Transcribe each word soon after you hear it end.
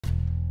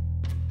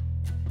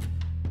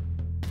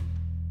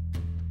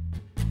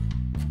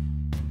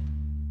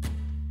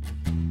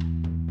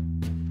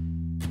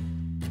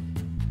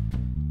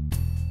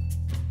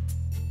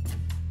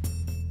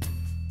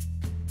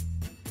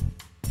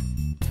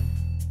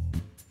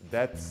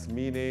That's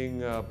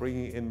meaning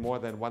bringing in more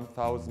than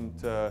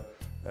 1,000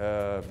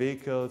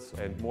 vehicles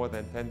and more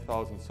than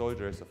 10,000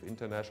 soldiers of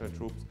international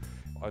troops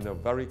on a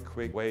very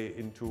quick way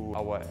into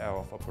our area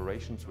of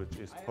operations, which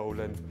is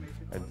Poland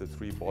and the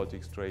 3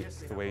 Baltic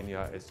states,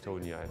 Lithuania,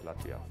 Estonia and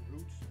Latvia.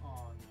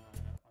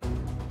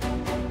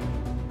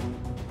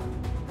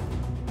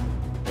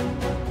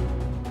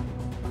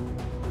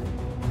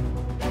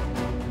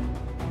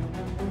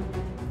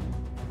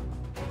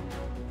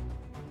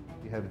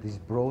 We have this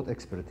broad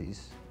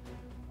expertise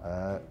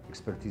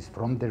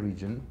from the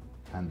region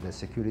and the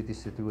security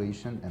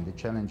situation and the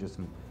challenges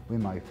we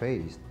might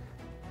face.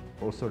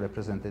 Also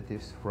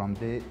representatives from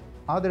the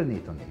other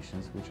NATO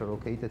nations, which are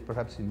located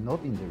perhaps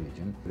not in the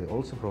region. They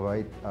also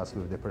provide us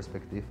with the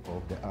perspective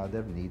of the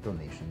other NATO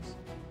nations.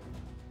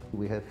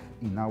 We have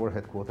in our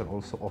headquarters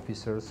also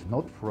officers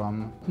not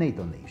from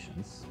NATO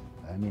nations,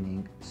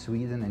 meaning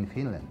Sweden and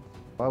Finland.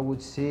 I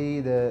would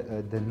say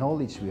the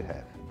knowledge we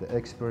have, the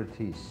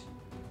expertise,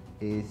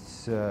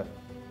 is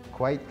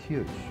quite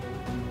huge.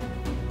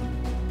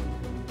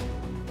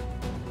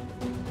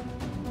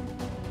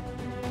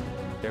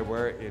 There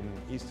were in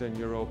Eastern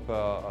Europe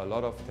a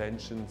lot of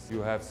tensions.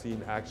 You have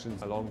seen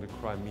actions along the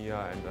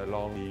Crimea and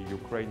along the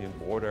Ukrainian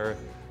border,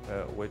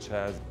 which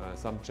has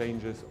some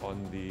changes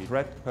on the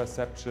threat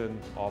perception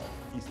of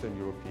Eastern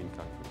European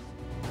countries.